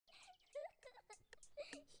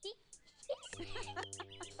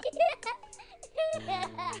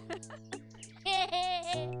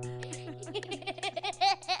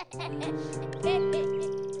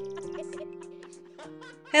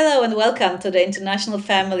Hello and welcome to the International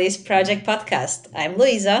Families Project podcast. I'm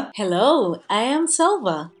Luisa, Hello, I am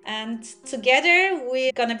Selva. and together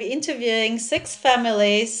we're going to be interviewing 6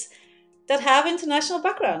 families that have international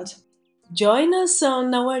background. Join us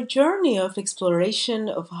on our journey of exploration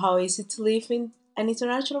of how is it to live in an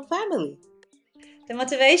international family. The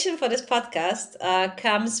motivation for this podcast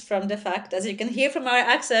comes from the fact, as you can hear from our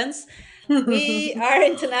accents, we are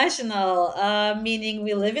international, meaning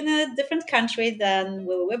we live in a different country than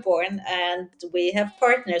where we were born, and we have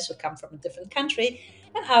partners who come from a different country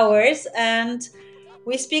than ours, and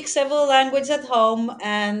we speak several languages at home,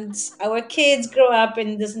 and our kids grow up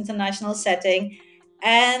in this international setting.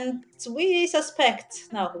 And we suspect,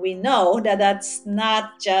 no, we know that that's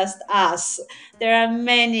not just us. There are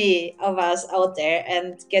many of us out there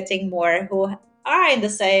and getting more who are in the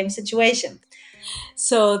same situation.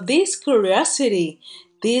 So, this curiosity,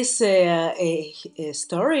 this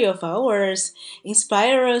story of ours,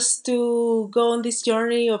 inspire us to go on this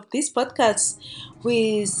journey of this podcast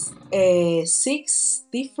with 6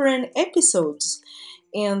 different episodes.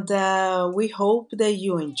 And we hope that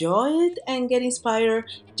you enjoy it and get inspired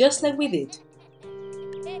just like we did.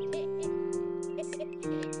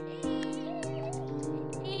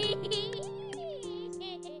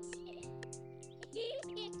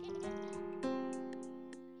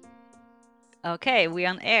 Okay, we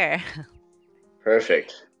on air.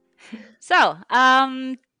 Perfect. So,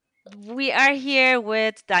 we are here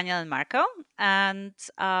with Daniel and Marco, and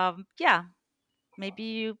yeah, maybe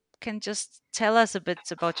you can just tell us a bit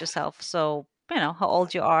about yourself. So, how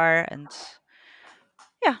old you are, and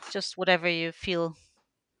yeah, just whatever you feel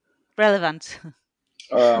relevant.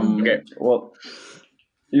 Okay, Well,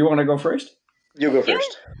 you want to go first? you go Yeah.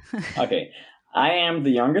 first. Okay. I am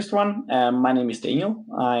the youngest one. My name is Daniel.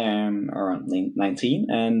 I am around 19,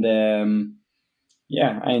 and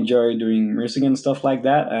yeah, I enjoy doing music and stuff like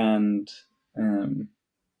that. And um,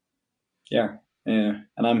 yeah, and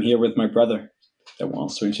I'm here with my brother that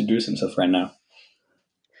wants to introduce himself right now.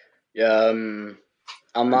 Yeah,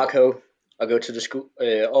 I'm Marco. I go to the school,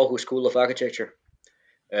 Aarhus School of Architecture.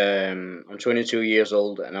 I'm 22 years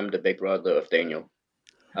old, and I'm the big brother of Daniel.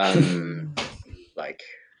 Um, like,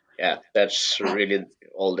 yeah, that's really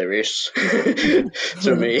all there is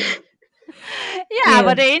to me. Yeah, Yeah.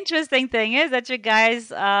 but the interesting thing is that you guys,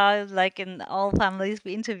 like in all families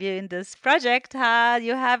we interview in this project,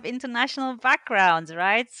 you have international backgrounds,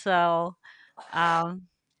 right? So, um,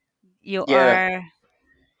 you Yeah, are.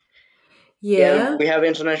 yeah, Yeah. we have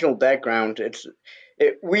international background.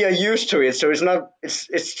 We are used to it, so it's not. It's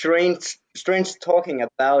strange talking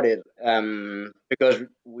about it. Because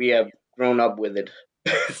we have grown up with it.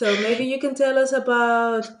 So maybe you can tell us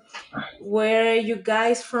about where are you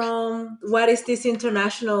guys from? What is this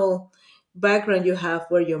international background you have?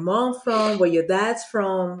 Where your mom from? Where your dad's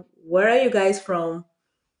from? Where are you guys from?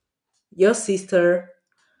 Your sister?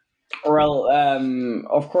 Well,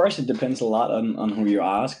 of course, it depends a lot on who you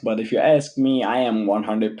ask. But if you ask me, I am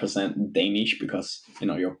 100% Danish because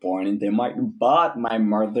you're born in Denmark. But my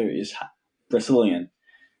mother is Brazilian.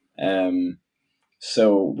 Um,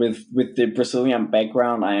 so with the Brazilian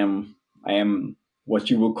background, I am what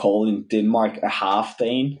you would call in Denmark a half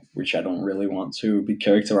Dane, which I don't really want to be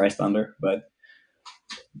characterized under. But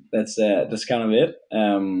that's kind of it.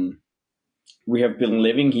 We have been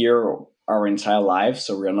living here our entire life,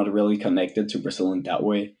 so we're not really connected to Brazil in that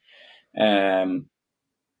way. Um,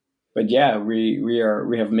 but yeah, we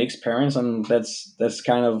have mixed parents, and that's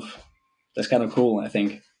kind of cool, I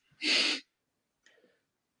think.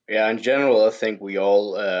 Yeah, in general, I think we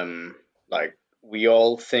all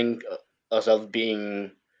think us of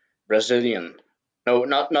being Brazilian. No,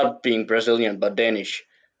 not being Brazilian, but Danish.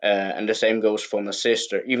 And the same goes for my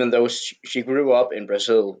sister. Even though she grew up in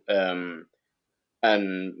Brazil,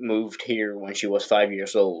 and moved here when she was 5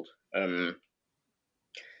 years old.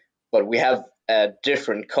 But we have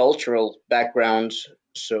different cultural backgrounds,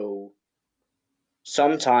 so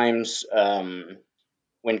sometimes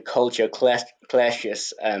when culture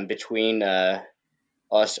clashes between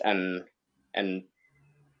us and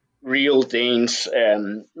real Danes,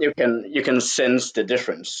 you can sense the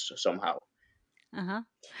difference somehow. Uh-huh.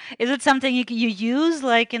 Is it something you use,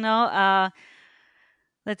 like,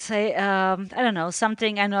 let's say, I don't know,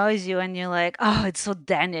 something annoys you and you're like, oh, it's so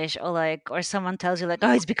Danish, or like, or someone tells you like,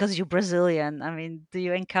 oh, it's because you're Brazilian. I mean, do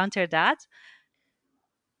you encounter that?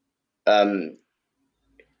 Um,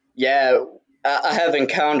 yeah, I have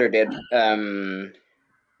encountered it.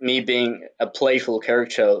 Me being a playful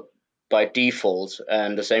character by default,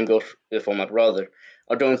 and the same goes for my brother.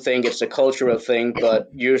 I don't think it's a cultural thing, but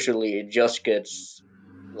usually it just gets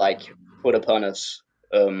like put upon us.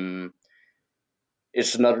 Um,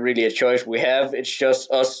 it's not really a choice we have. It's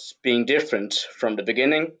just us being different from the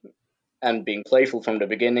beginning and being playful from the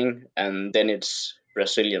beginning, and then it's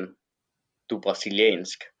Brazilian, do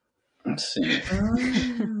brasiliensk. Let's see.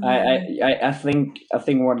 I, I, Mm. I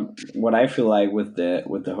think what I feel like with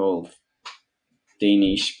the whole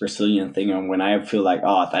Danish Brazilian thing, and when I feel like,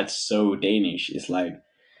 oh, that's so Danish, is like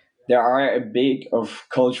there are a big of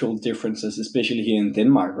cultural differences, especially here in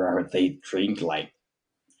Denmark, where they drink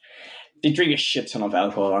a shit ton of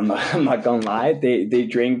alcohol. I'm not gonna lie, they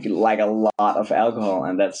drink like a lot of alcohol,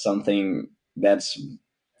 and that's something that's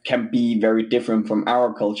can be very different from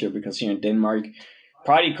our culture, because here in Denmark,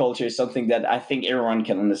 party culture is something that I think everyone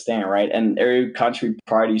can understand, right? And every country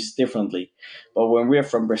parties differently. But when we're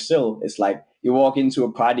from Brazil, it's like you walk into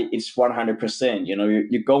a party, it's 100%.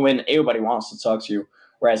 You go in, everybody wants to talk to you.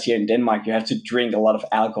 Whereas here in Denmark, you have to drink a lot of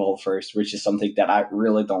alcohol first, which is something that I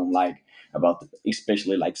really don't like about,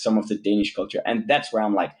 especially like some of the Danish culture. And that's where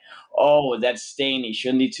I'm like, oh, that's Danish.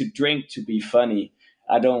 You need to drink to be funny.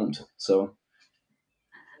 I don't. So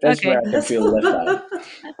that's where Okay. I can That's feel left out.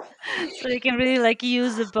 So you can really like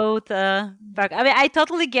use both back. I mean, I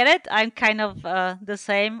totally get it. I'm kind of the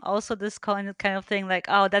same. Also, this kind of thing, like,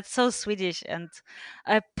 oh, that's so Swedish, and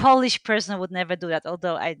a Polish person would never do that.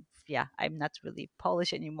 Although yeah, I'm not really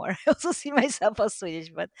Polish anymore. I also see myself as Swedish,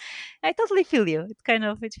 but I totally feel you.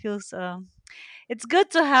 It feels it's good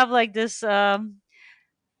to have like this.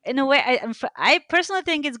 In a way, I personally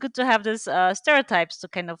think it's good to have this stereotypes to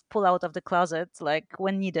kind of pull out of the closet, like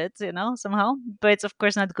when needed, somehow. But it's of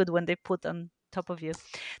course not good when they put on top of you.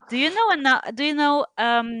 Do you know? Do you know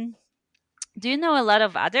a lot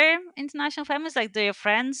of other international families? Like, do your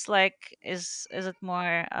friends like is it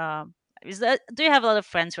more? Is that Do you have a lot of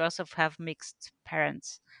friends who also have mixed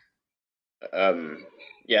parents? Um,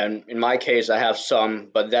 yeah, in my case, I have some,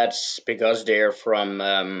 but that's because they're from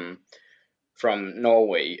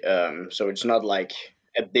Norway. So it's not like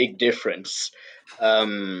a big difference.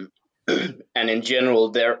 Um, and in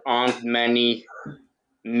general, there aren't many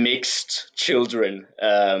mixed children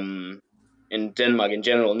in Denmark in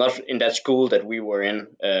general. Not in that school that we were in,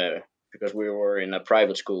 because we were in a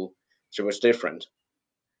private school, so it was different.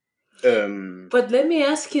 Um, But let me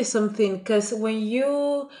ask you something, because when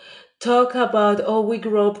you talk about, oh, we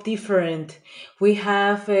grew up different, we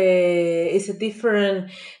have it's a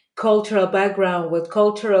different cultural background with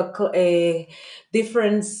cultural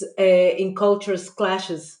difference in cultures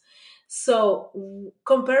clashes. So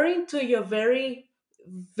comparing to your very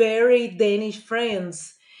Danish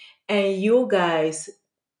friends and you guys,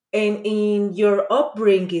 and in your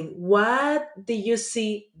upbringing, what did you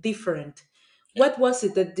see different? What was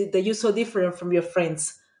it that you saw different from your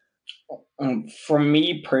friends? For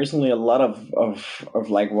me personally, a lot of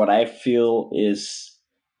like what I feel is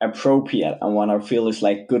appropriate and what I feel is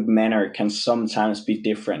like good manner can sometimes be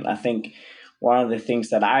different. I think one of the things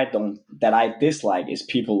that I dislike is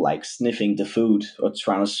people like sniffing the food or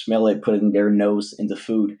trying to smell it, putting their nose in the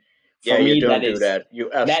food. For yeah, you me, don't do that. You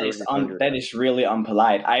absolutely don't do that that. is really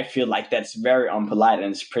unpolite. I feel like that's very unpolite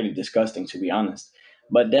and it's pretty disgusting, to be honest.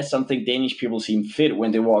 But that's something Danish people seem fit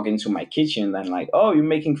when they walk into my kitchen and like, oh, you're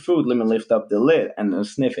making food. Let me lift up the lid and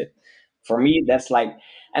sniff it. For me, that's like,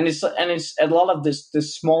 and it's a lot of the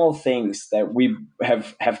small things that we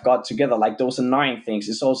have got together, like those annoying things.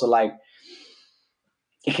 It's also like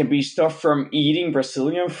it can be stuff from eating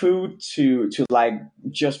Brazilian food to like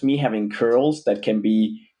just me having curls that can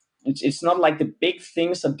be. It's not like the big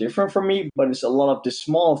things are different from me, but it's a lot of the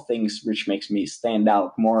small things which makes me stand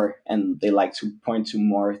out more, and they like to point to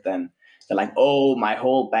more than they're like, oh, my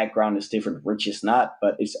whole background is different, which is not.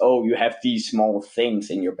 But it's, oh, you have these small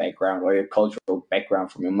things in your background or your cultural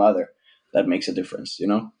background from your mother that makes a difference, you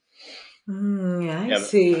know. I Yeah.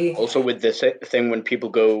 see. Also, with this thing when people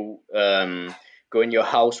go in your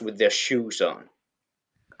house with their shoes on,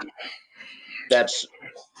 that's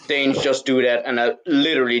Danes just do that, and I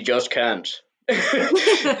literally just can't.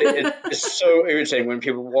 It's so irritating when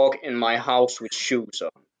people walk in my house with shoes on.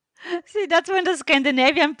 See, that's when the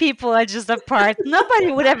Scandinavian people are just apart.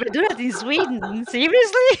 Nobody would ever do that in Sweden.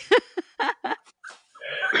 Seriously?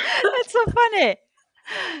 That's so funny.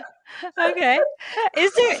 Okay.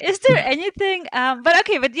 Is there anything but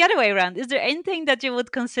okay, but the other way around. Is there anything that you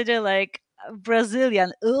would consider like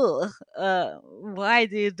Brazilian? Ugh. Why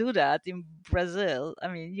do you do that in Brazil? I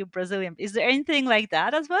mean, you Brazilian. Is there anything like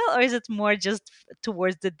that as well, or is it more just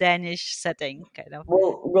towards the Danish setting kind of?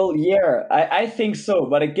 Well, yeah, I think so.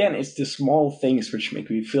 But again, it's the small things which make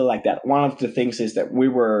me feel like that. One of the things is that we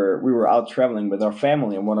were out traveling with our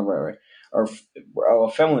family, and one of our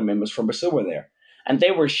our family members from Brazil were there, and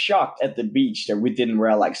they were shocked at the beach that we didn't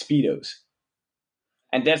wear like speedos.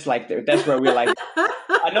 And that's like that's where we're like,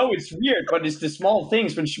 I know it's weird, but it's the small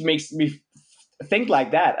things which makes me think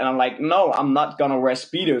like that. And I'm like, no, I'm not gonna wear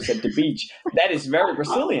speedos at the beach. That is very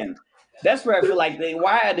Brazilian. That's where I feel like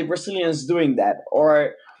why are the Brazilians doing that?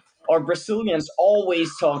 Or are Brazilians always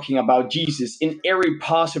talking about Jesus in every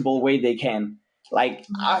possible way they can? Like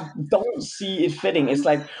I don't see it fitting. It's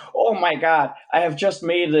like, oh my god, I have just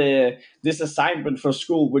made this assignment for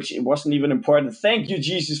school, which it wasn't even important. Thank you,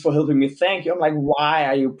 Jesus, for helping me. Thank you. I'm like, why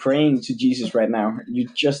are you praying to Jesus right now? You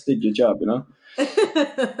just did your job, you know.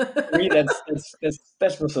 For me,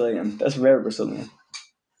 that's Brazilian. That's very Brazilian.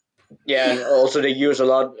 Yeah, and also they use a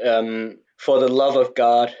lot for the love of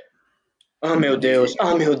God. Oh meu Deus,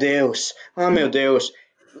 oh meu Deus, oh meu Deus.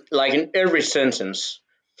 Like in every sentence.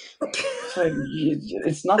 It's like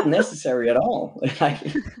it's not necessary at all. Like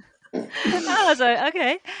Oh, so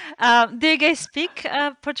okay. Do you guys speak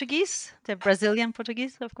Portuguese? The Brazilian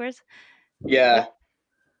Portuguese, of course. Yeah,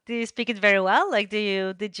 Do you speak it very well? Like,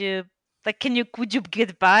 did you like? Can you could you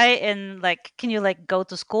get by and like? Can you like go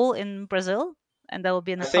to school in Brazil and that will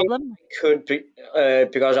be I no think problem? I could be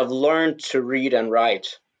because I've learned to read and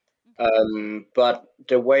write. But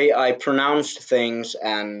the way I pronounce things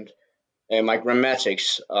and my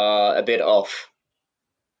grammatics are a bit off.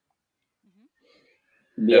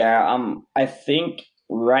 Mhm. Def- yeah, I think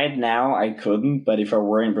right now I couldn't, but if I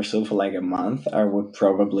were in Brazil for like a month, I would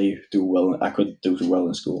probably do well. I could do well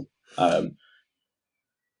in school. Um,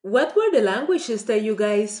 What were the languages that you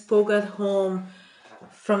guys spoke at home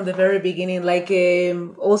from the very beginning? Like,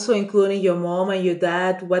 also including your mom and your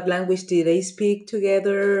dad, what language did they speak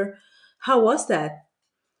together? How was that?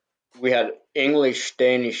 we had English,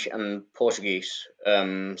 Danish, and Portuguese.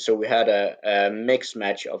 So we had a mixed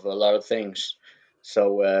match of a lot of things.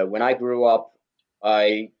 So when I grew up,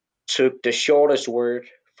 I took the shortest word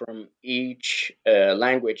from each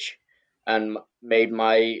language and made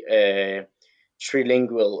my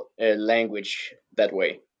trilingual language that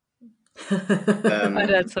way. Oh, Um,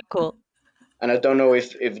 that's so cool. and I don't know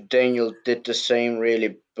if Daniel did the same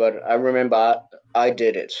really, but I remember I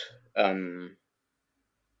did it. Um,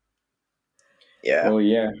 yeah, oh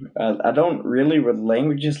yeah, I don't really with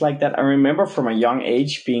languages like that. I remember from a young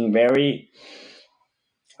age being very.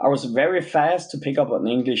 I was very fast to pick up on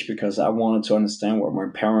English because I wanted to understand what my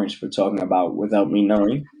parents were talking about without me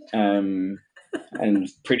knowing. And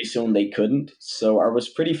pretty soon they couldn't. So I was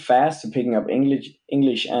pretty fast to picking up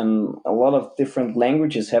English, and a lot of different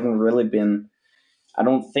languages haven't really been. I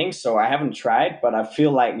don't think so. I haven't tried, but I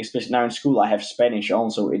feel like, especially now in school, I have Spanish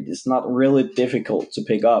also. It is not really difficult to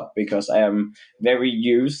pick up because I am very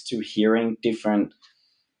used to hearing different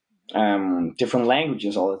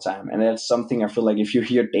languages all the time. And that's something I feel like if you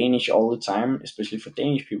hear Danish all the time, especially for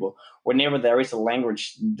Danish people, whenever there is a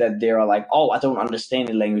language that they are like, oh, I don't understand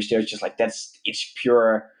the language, they're just like, it's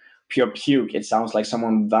pure puke. It sounds like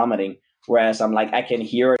someone vomiting. Whereas I'm like, I can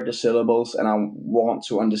hear the syllables and I want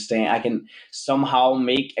to understand. I can somehow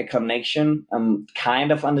make a connection and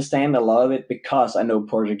kind of understand a lot of it because I know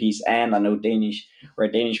Portuguese and I know Danish. Where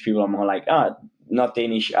Danish people are more like, ah, not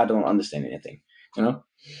Danish, I don't understand anything, you know?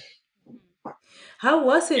 How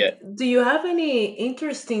was yeah. it? Do you have any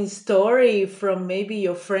interesting story from maybe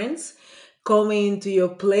your friends coming to your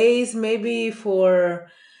place, maybe for,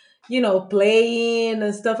 playing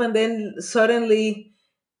and stuff, and then suddenly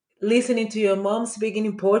listening to your mom speaking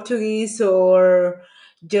in Portuguese, or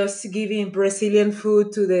just giving Brazilian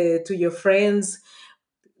food to your friends?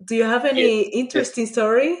 Do you have Yeah, any the, interesting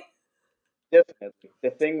story? definitely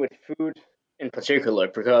the thing with food in particular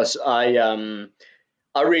because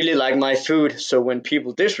I really like my food. So when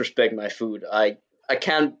people disrespect my food, I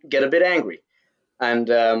can get a bit angry. And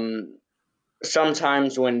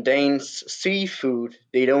sometimes when Danes see food,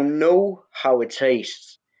 they don't know how it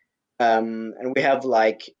tastes. And we have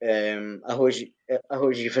like arroz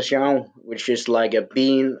feijão, which is like a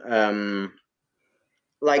bean,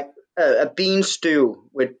 like a bean stew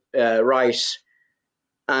with rice.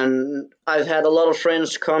 And I've had a lot of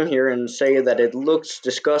friends come here and say that it looks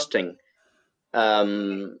disgusting,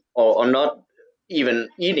 or not even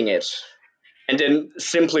eating it. And then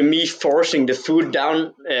simply me forcing the food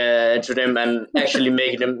down to them and actually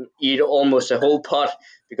making them eat almost a whole pot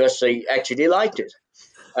because they actually liked it,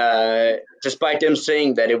 despite them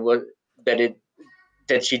saying that that it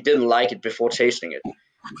that she didn't like it before tasting it.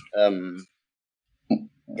 Um,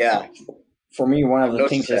 yeah, For me, one of I've the noticed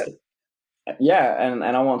things is that. that, yeah, and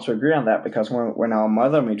I want to agree on that because when our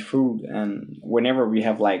mother made food and whenever we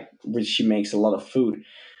have like, which she makes a lot of food,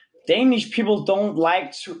 Danish people don't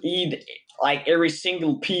like to eat like every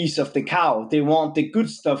single piece of the cow. They want the good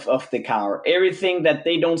stuff of the cow. Everything that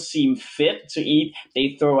they don't seem fit to eat,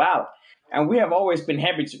 they throw out. And we have always been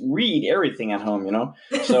happy to read everything at home, you know.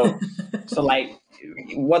 So like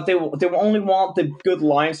what they only want the good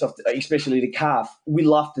lines of especially the calf. We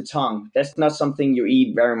love the tongue. That's not something you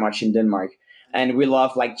eat very much in Denmark. And we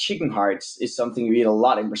love like chicken hearts is something you eat a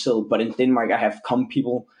lot in Brazil. But in Denmark, I have come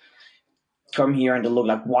people come here and they look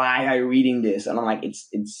like, why are you eating this? And I'm like,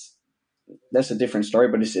 it's that's a different story,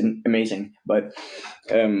 but it's amazing. But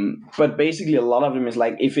basically, a lot of them is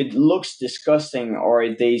like if it looks disgusting or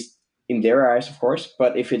they in their eyes, of course.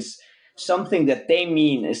 But if it's something that they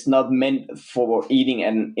mean is not meant for eating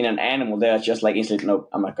in an animal, they're just like instantly, nope,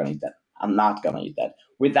 I'm not gonna eat that. I'm not gonna eat that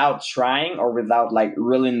without trying or without like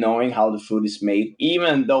really knowing how the food is made.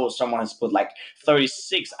 Even though someone has put like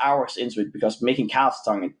 36 hours into it, because making calf's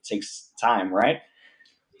tongue it takes time, right?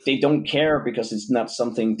 They don't care because it's not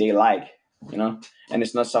something they like, you know, and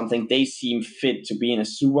it's not something they seem fit to be in a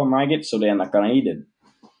supermarket, so they're not gonna eat it.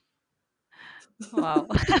 Wow.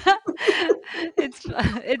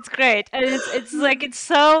 It's great. And it's like it's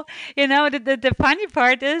so, the funny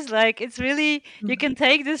part is like it's really you can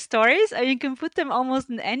take these stories and you can put them almost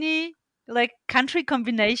in any like country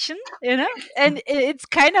combination, and it's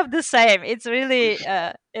kind of the same. It's really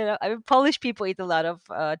I mean, Polish people eat a lot of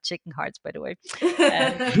chicken hearts, by the way.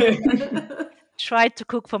 And tried to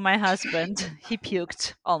cook for my husband. He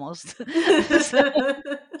puked almost. So,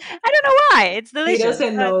 I don't know why. It's He delicious,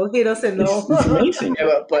 doesn't but know. He doesn't know. It's amazing.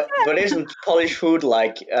 Yeah, but isn't Polish food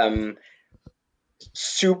like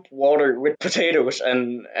soup water with potatoes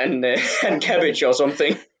and and cabbage or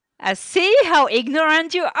something? see how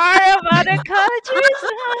ignorant you are of other cultures?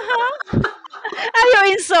 Are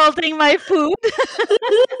you insulting my food?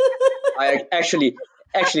 I actually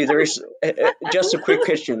there is just a quick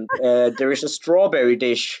question. There is a strawberry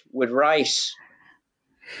dish with rice.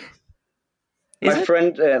 My Is it?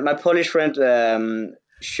 friend, my Polish friend,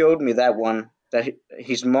 showed me that one that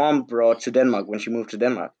his mom brought to Denmark when she moved to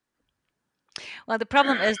Denmark. Well, the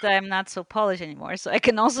problem is that I'm not so Polish anymore. So I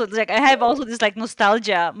can also like I have also this like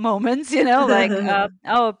nostalgia moments, like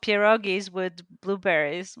oh pierogies with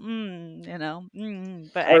blueberries,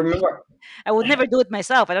 But I remember. I would never do it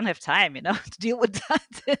myself. I don't have time, to deal with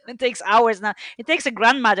that. It takes hours now. It takes a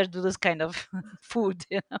grandmother to do this kind of food,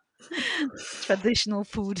 traditional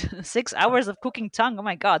food. 6 hours of cooking tongue. Oh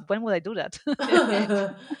my god, when will I do that?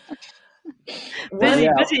 Well, Busy,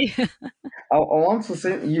 yeah, busy. I want to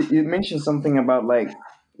say you mentioned something about like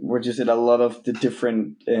what you said. A lot of the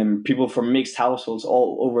different people from mixed households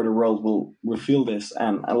all over the world will feel this,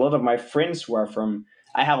 and a lot of my friends who are from.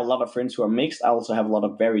 I have a lot of friends who are mixed. I also have a lot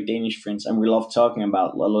of very Danish friends, and we love talking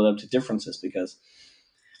about a lot of the differences because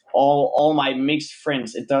all my mixed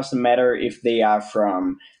friends, it doesn't matter if they are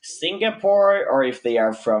from Singapore or if they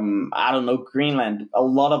are from, I don't know, Greenland. A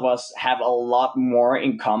lot of us have a lot more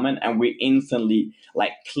in common, and we instantly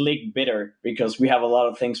like click bitter because we have a lot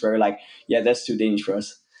of things where we're like, yeah, that's too Danish for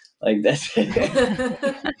us. Like that's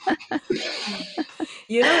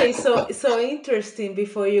it's so interesting.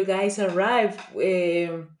 Before you guys arrived, we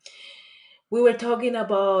were talking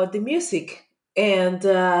about the music and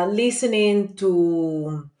listening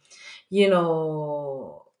to you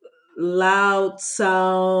know loud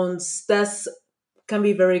sounds. That's can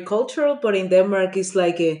be very cultural, but in Denmark it's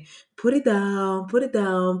like a put it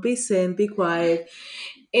down, be zen, be quiet.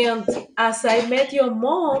 And as I met your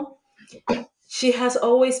mom, she has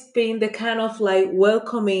always been the kind of like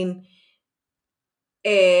welcoming,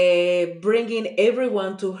 bringing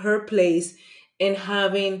everyone to her place and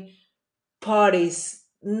having parties,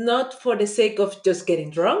 not for the sake of just getting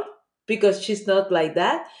drunk, because she's not like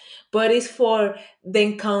that, but it's for the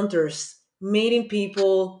encounters, meeting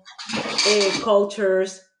people,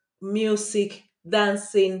 cultures, music,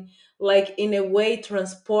 dancing, like in a way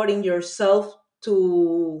transporting yourself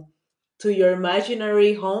to your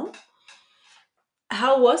imaginary home.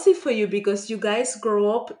 How was it for you? Because you guys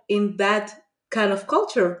grow up in that kind of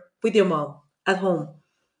culture with your mom at home.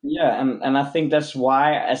 yeah, and I think that's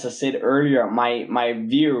why, as I said earlier, my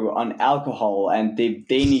view on alcohol and the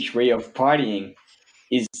Danish way of partying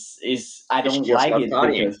is is I It's don't just like not it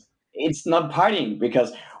partying. because it's not partying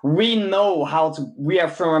because we know how to. We are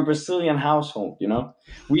from a Brazilian household, you know.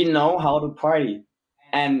 We know how to party,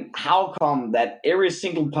 and how come that every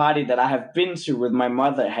single party that I have been to with my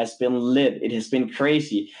mother has been lit? It has been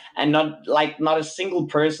crazy, and not a single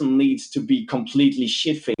person needs to be completely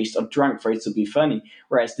shit faced or drunk for it to be funny.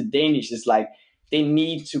 Whereas the Danish is like they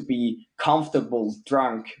need to be comfortable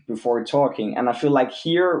drunk before talking, and I feel like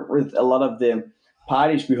here with a lot of the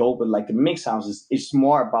parties we hold with like the mix houses, it's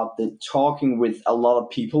more about the talking with a lot of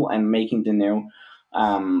people and making the new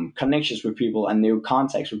connections with people and new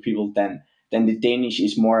contacts with people than the Danish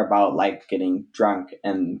is more about like getting drunk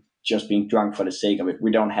and just being drunk for the sake of it.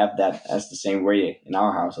 We don't have that as the same way in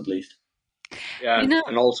our house, at least. Yeah, You know,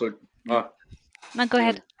 and also, yeah. oh, No, go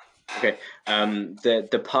ahead. okay.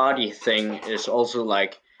 The party thing is also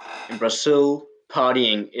like in Brazil,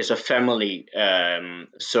 partying is a family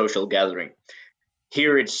social gathering.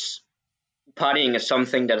 Here, it's partying is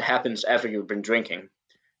something that happens after you've been drinking.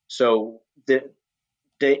 So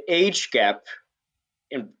the age gap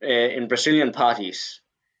in Brazilian parties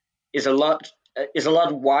is a lot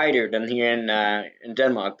wider than here in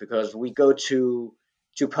Denmark, because we go to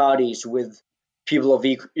parties with people of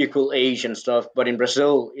equal age and stuff. But in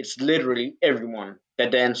Brazil, it's literally everyone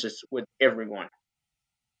that dances with everyone.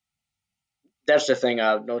 That's the thing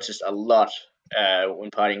I've noticed a lot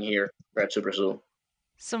when partying here compared to Brazil.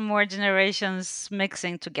 Some more generations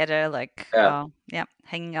mixing together, like, Yeah. yeah,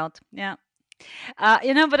 hanging out. Yeah.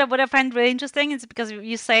 But what I find really interesting is because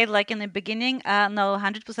you say like in the beginning, no,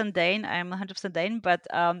 100% Dane, I'm 100% Dane, but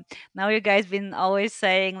now you guys been always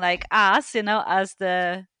saying like us,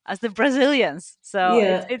 as the Brazilians. So it's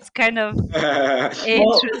Yeah. it's kind of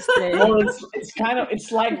Well, interesting. well, it's kind of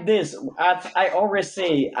it's like this. I always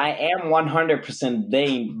say I am 100%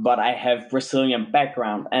 Dane, but I have Brazilian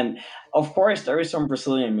background, and of course there is some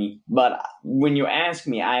Brazilian in me. But when you ask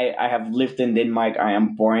me, I have lived in Denmark. I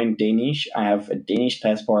am born Danish. I have a Danish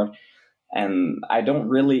passport, and I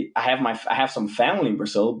have some family in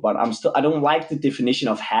Brazil, but I don't like the definition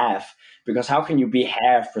of half, because how can you be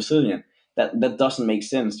half Brazilian? That doesn't make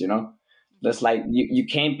sense, you know. That's like you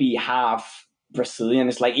can't be half Brazilian.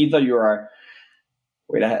 It's like either you're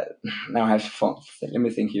wait I now I have to let me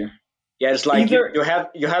think here. Yeah, it's like Either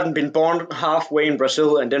you haven't been born halfway in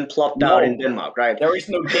Brazil and then plopped out in no, Denmark, right? there is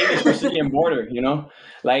no Danish Brazilian border, you know.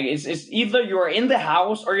 Like it's either you're in the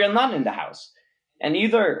house or you're not in the house,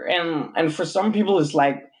 and for some people it's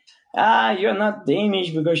like, you're not Danish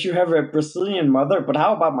because you have a Brazilian mother, but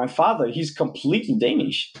how about my father? He's completely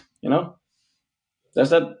Danish, you know.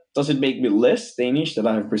 Does it make me less Danish that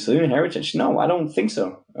I have Brazilian heritage? No, I don't think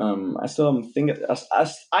so. I still think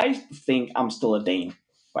I think I'm still a Dane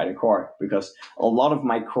by the core, because a lot of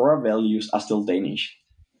my core values are still Danish.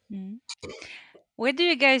 Mhm. Where do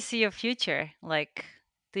you guys see your future? Like,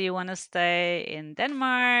 do you want to stay in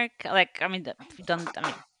Denmark? Like, I mean, you don't. I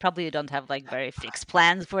mean, probably you don't have like very fixed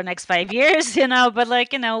plans for the next 5 years, But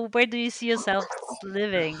like, where do you see yourselves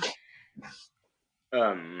living?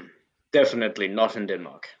 Um, Definitely not in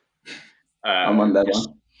Denmark. I'm on that It's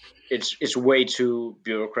one. it's way too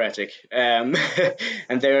bureaucratic, and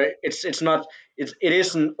it's not it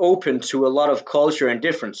isn't open to a lot of culture and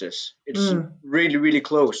differences. It's Mm. really really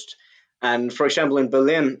closed. And for example, in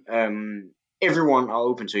Berlin, everyone are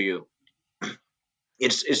open to you.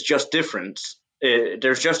 It's just different.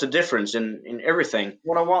 There's just a difference in everything.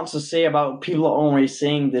 What I want to say about people always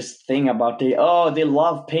saying this thing about they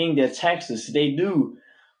love paying their taxes. They do,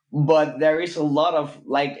 but there is a lot of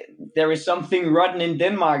like there is something rotten in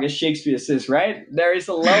Denmark, as Shakespeare says, right? There is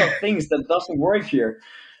a lot of things that doesn't work here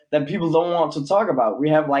that people don't want to talk about. We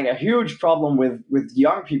have like a huge problem with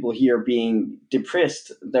young people here being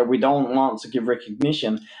depressed that we don't want to give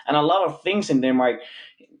recognition, and a lot of things in Denmark.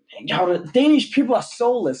 The Danish people are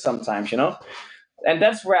soulless sometimes, you know, and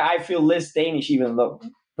that's where I feel less Danish, even though.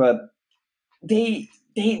 But they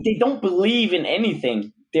they don't believe in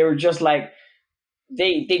anything. They're just like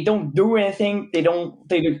they don't do anything.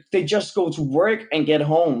 They just go to work and get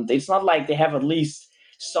home. It's not like they have at least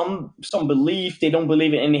some belief. They don't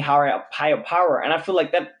believe in any higher power. And I feel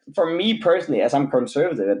like that for me personally, as I'm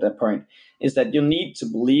conservative at that point, is that you need to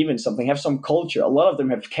believe in something, have some culture. A lot of them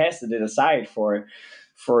have casted it aside for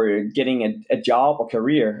getting a job or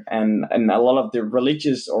career, and a lot of the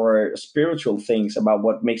religious or spiritual things about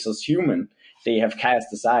what makes us human they have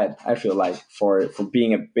cast aside. I feel like for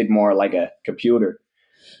being a bit more like a computer.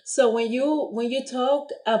 So when you talk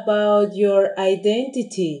about your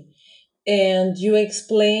identity and you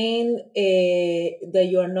explain that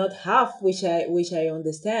you are not half, which I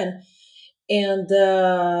understand, and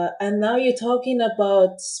now you're talking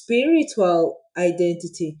about spiritual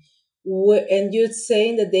identity, and you're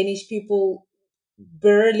saying that Danish people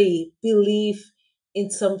barely believe in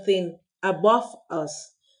something above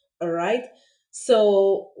us. All right.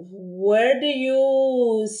 So, where do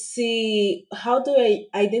you see, how do I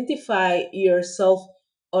identify yourself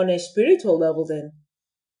on a spiritual level then?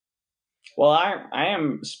 Well, I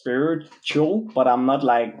am spiritual, but I'm not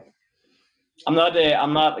like I'm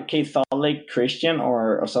not a Catholic Christian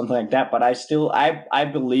or something like that, but I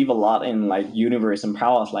believe a lot in like universe and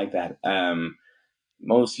powers like that.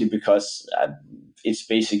 Mostly because it's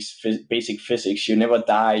basic physics. You never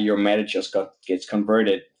die. Your matter just gets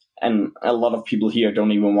converted, and a lot of people here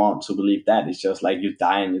don't even want to believe that. It's just like you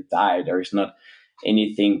die and you die. There is not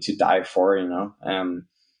anything to die for, you know.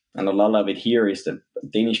 And a lot of it here is that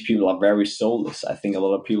Danish people are very soulless. I think a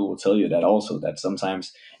lot of people will tell you that also, that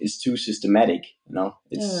sometimes it's too systematic. You know, All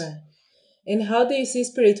it's right. And how do you see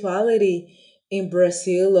spirituality in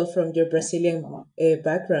Brazil or from your Brazilian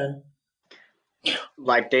background?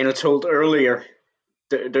 Like Dana told earlier,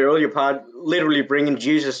 the earlier part, literally bringing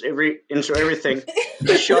Jesus into everything.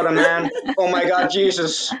 I shot a man. Oh my God,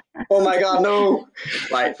 Jesus! Oh my God, no!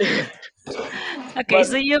 Like, Okay,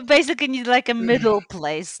 so but you basically need like a middle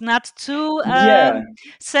place, not too yeah,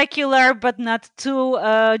 secular, but not too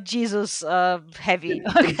Jesus heavy. the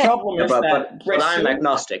Okay. problem yeah, is but that I'm Brazil.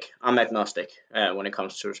 agnostic. I'm agnostic when it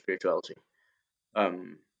comes to spirituality.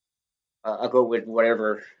 Um, I go with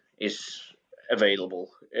whatever is available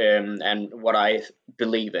and what I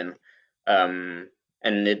believe in, and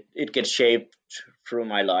it gets shaped through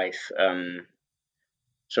my life.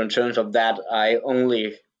 So in terms of that, I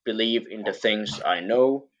only believe in the things I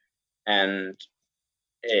know, and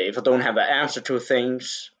if I don't have an answer to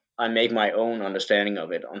things, I make my own understanding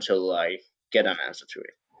of it until I get an answer to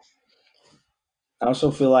it. I also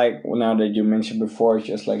feel like, well, now that you mentioned before,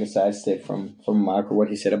 just like a sidestep from Marco, what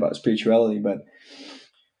he said about spirituality, but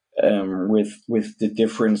with the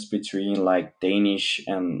difference between like Danish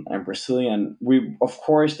and Brazilian, we of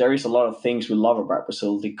course there is a lot of things we love about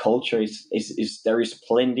Brazil. The culture is there is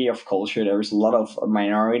plenty of culture. There is a lot of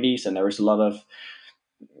minorities, and there is a lot of,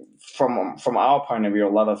 from our point of view, a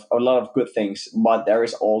lot of good things, but there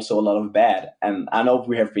is also a lot of bad. And I know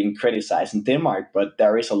we have been criticized in Denmark, but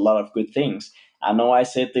there is a lot of good things. I know I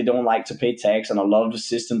said they don't like to pay tax, and a lot of the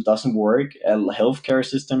system doesn't work. A healthcare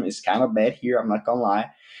system is kind of bad here. I'm not gonna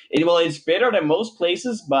lie. It's better than most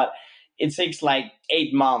places, but it takes like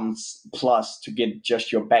 8 months plus to get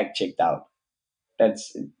just your back checked out.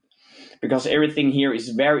 That's because everything here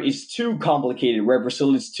is too complicated, where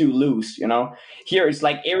Brazil is too loose, you know. Here it's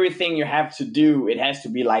like everything you have to do, it has to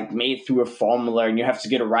be like made through a formula, and you have to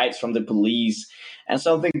get rights from the police. And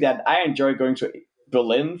something that I enjoy going to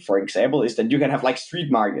Berlin, for example, is that you can have like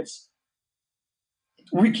street markets.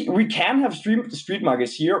 We can have street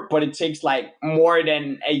markets here, but it takes like more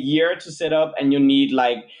than a year to set up, and you need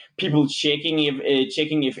like people checking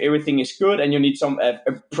if everything is good, and you need some a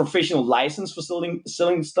professional license for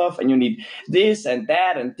selling stuff, and you need this and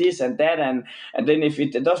that and this and that, and then if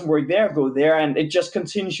it doesn't work there, go there, and it just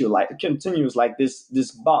continues like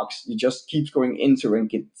this box. It just keeps going into and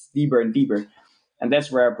gets deeper and deeper, and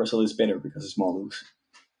that's where Brazil is better because it's more loose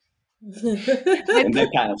in But that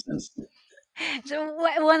kind of sense. so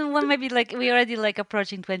one maybe like we already like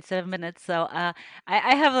approaching 27 minutes, so I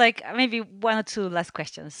have like maybe one or two last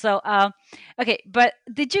questions. So okay, but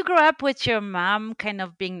did you grow up with your mom kind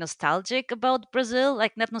of being nostalgic about Brazil,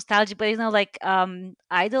 like not nostalgic, but like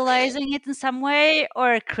idolizing it in some way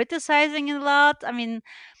or criticizing it a lot? I mean,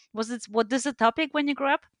 was it what is the topic when you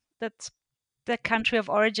grew up that the country of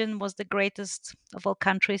origin was the greatest of all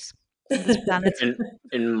countries on this planet?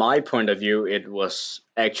 In my point of view, it was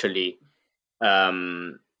actually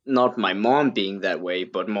not my mom being that way,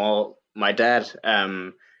 but more my dad.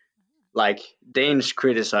 Like Danes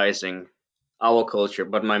criticizing our culture,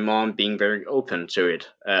 but my mom being very open to it.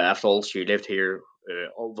 After all, she lived here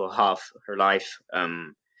over half her life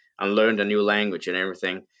and learned a new language and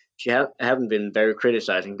everything. She haven't been very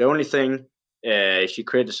criticizing. The only thing she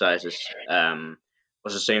criticizes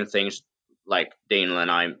was the same things like Daniel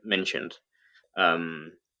and I mentioned.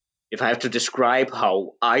 Um, if I have to describe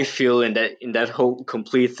how I feel in that whole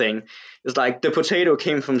complete thing, it's like the potato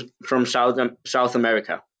came from South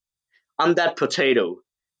America. I'm that potato,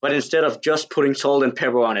 but instead of just putting salt and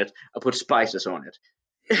pepper on it, I put spices on it.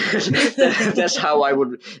 That's how I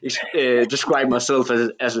would describe myself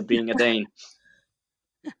as being a Dane.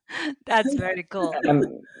 That's very cool. And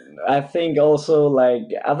I think also like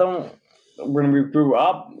I don't, when we grew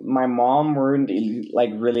up, my mom weren't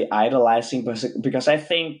like really idolizing, because I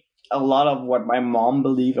think a lot of what my mom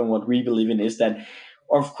believe and what we believe in is that,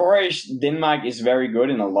 of course, Denmark is very good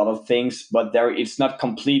in a lot of things, but there it's not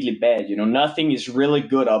completely bad. You know, nothing is really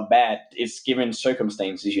good or bad. It's given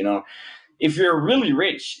circumstances. You know, if you're really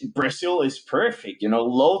rich, Brazil is perfect. You know,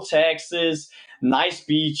 low taxes, nice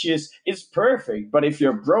beaches, it's perfect. But if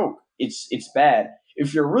you're broke, it's bad.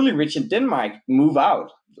 If you're really rich in Denmark, move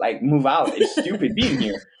out. Like move out. It's stupid being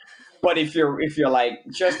here. But if you're like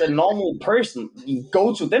just a normal person, you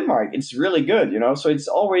go to Denmark. It's really good, you know. So it's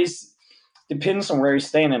always depends on where you're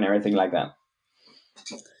staying and everything like that.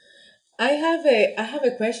 I have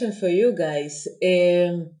a question for you guys.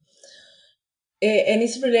 And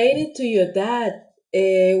it's related to your dad.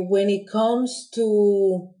 When it comes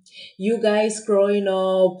to you guys growing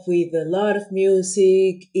up with a lot of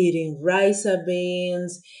music, eating rice and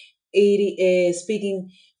beans, speaking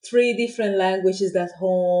three different languages at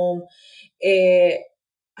home, uh,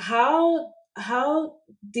 how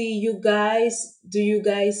do you guys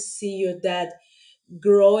see your dad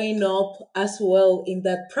growing up as well in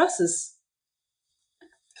that process?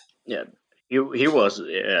 Yeah, he was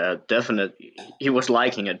definitely he was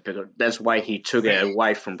liking it because that's why he took a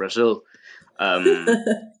wife from Brazil. Um,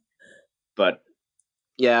 but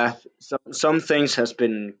yeah, some things has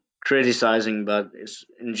been criticizing, but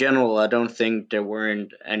in general, I don't think there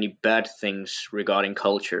weren't any bad things regarding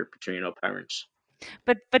culture between our parents.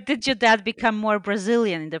 But did your dad become more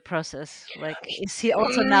Brazilian in the process? Like, is he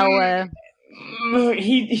also now?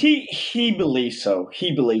 He believes so.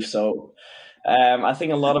 He believes so. I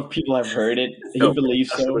think a lot of people have heard it. He No, believes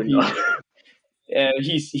so. absolutely not.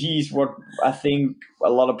 He's what I think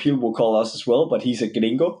a lot of people will call us as well, but he's a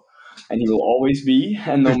gringo, and he will always be.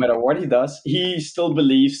 And no matter what he does, he still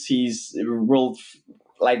believes he's world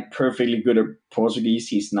like perfectly good at Portuguese.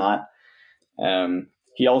 He's not.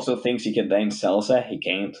 He also thinks he can dance salsa. He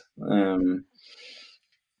can't.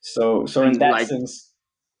 So in And that like sense,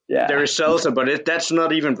 there yeah, is salsa, but that's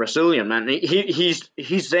not even Brazilian, man. He's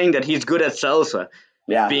saying that he's good at salsa,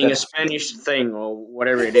 yeah. being a That's Spanish thing or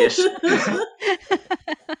whatever it is.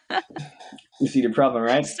 you see the problem,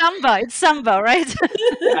 right? Samba, it's samba, right?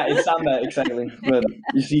 Yeah, it's samba exactly. But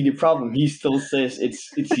you see the problem. He still says it's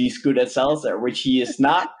he's good at salsa, which he is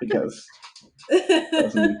not because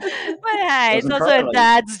doesn't But hey, it's doesn't also a correlate.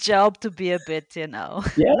 dad's job to be a bit, Yeah, like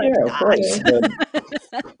yeah, of course. Yeah.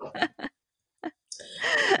 that. But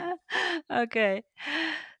Okay.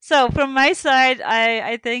 So from my side,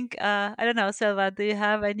 I think I don't know, Selva, do you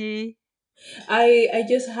have any? I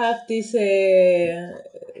just have this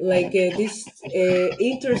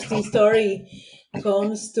interesting story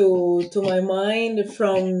comes to my mind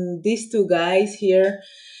from these two guys here.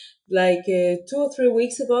 Like 2 or 3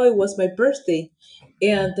 weeks ago, it was my birthday,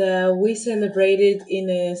 and we celebrated in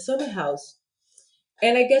a summer house.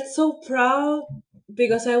 And I get so proud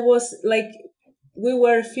because I was like, we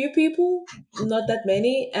were a few people, not that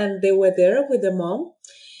many, and they were there with the mom,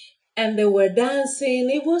 and they were dancing.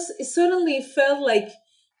 It suddenly felt like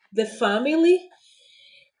the family.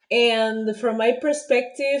 And from my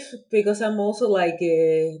perspective, because I'm also like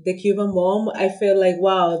the Cuban mom, I feel like,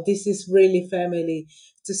 wow, this is really family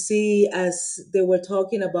to see, as they were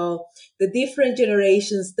talking about the different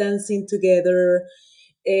generations dancing together,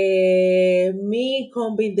 me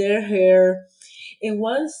combing their hair. And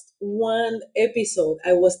once one episode,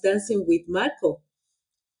 I was dancing with Marco,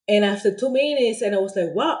 and after 2 minutes, and I was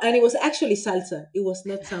like, wow. And it was actually salsa. It was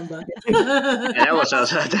not samba. Yeah, that was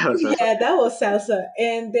also that was also. Yeah, that was salsa.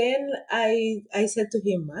 And then I said to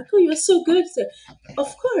him, Marco, you're so good. He said,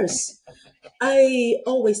 of course. I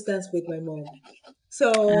always dance with my mom.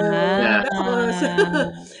 So Yeah, that was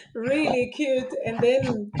Ah. really cute. And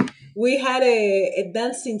then we had a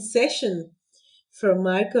dancing session from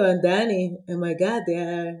Marco and Danny. Oh my God, they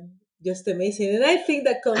are just amazing. And I think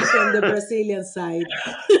that comes from the Brazilian side.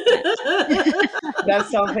 that's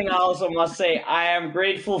something I also must say. I am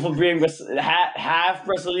grateful for being half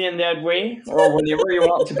Brazilian that way, or whatever you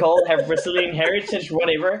want to call it, have Brazilian heritage,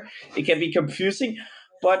 whatever. It can be confusing,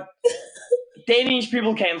 but Danish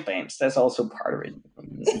people can't dance. That's also part of it.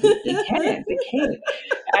 They can't. They can't.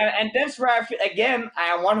 And that's where again,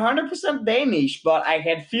 I am 100% Danish, but I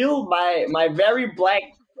can feel my very black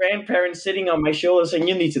grandparents sitting on my shoulders saying,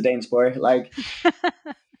 "You need to dance, boy." Like,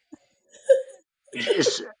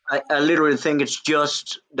 it's I literally think it's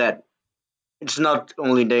just that it's not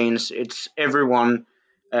only Danes, it's everyone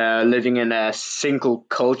living in a single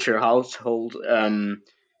culture household.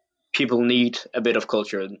 People need a bit of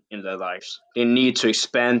culture in their lives. They need to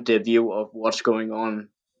expand their view of what's going on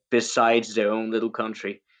besides their own little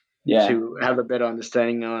country yeah, to have a better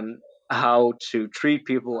understanding on how to treat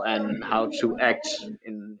people and how to act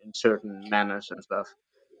in certain manners and stuff.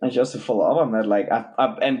 and just to follow up on that, like,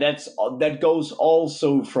 and that goes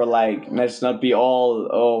also for like, let's not be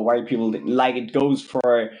all white people. Like, it goes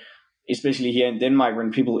for especially here in Denmark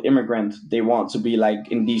when people immigrant, they want to be like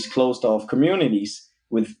in these closed off communities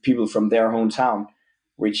with people from their hometown,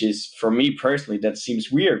 which is for me personally that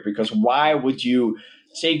seems weird because why would you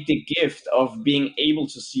take the gift of being able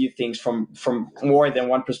to see things from more than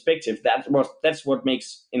one perspective. That's what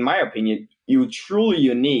makes, in my opinion, you truly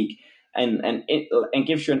unique, and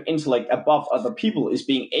gives you an intellect above other people, is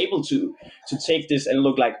being able to take this and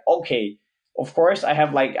look like, okay, of course I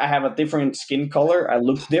have a different skin color, I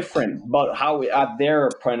look different, but how at their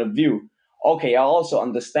point of view, okay, I also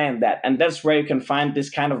understand that. And that's where you can find this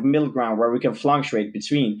kind of middle ground where we can fluctuate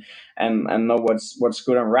between, and know what's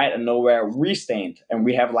good and right, and know where we stand. And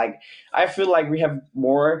we have like, I feel like we have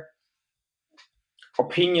more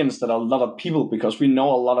opinions than a lot of people, because we know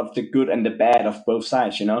a lot of the good and the bad of both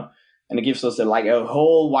sides, and it gives us like a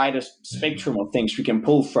whole wider spectrum of things we can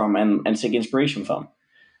pull from, and take inspiration from.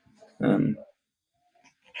 um,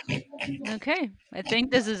 Okay, I think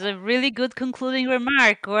this is a really good concluding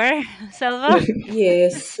remark, or Selva?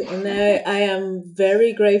 Yes, and I am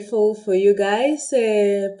very grateful for you guys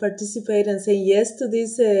participate and saying yes to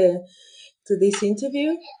this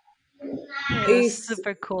interview. It was Is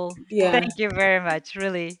super cool. yeah. Thank you very much,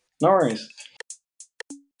 really. no worries.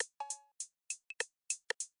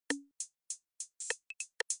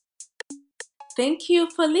 Thank you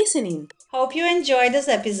for listening. Hope you enjoyed this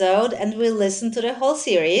episode and will listen to the whole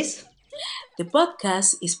series. The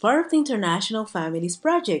podcast is part of the International Families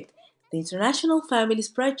Project. The International Families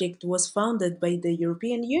Project was founded by the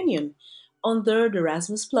European Union under the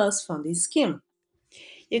Erasmus Plus funding scheme.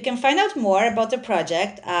 You can find out more about the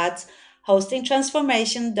project at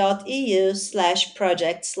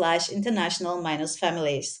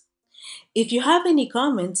hostingtransformation.eu/project/international-families. If you have any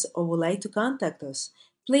comments or would like to contact us,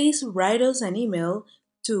 please write us an email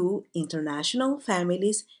to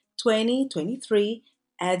internationalfamilies2023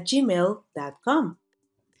 at gmail.com.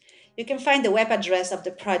 You can find the web address of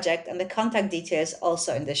the project and the contact details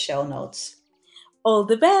also in the show notes. All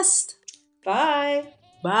the best! Bye!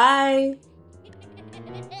 Bye!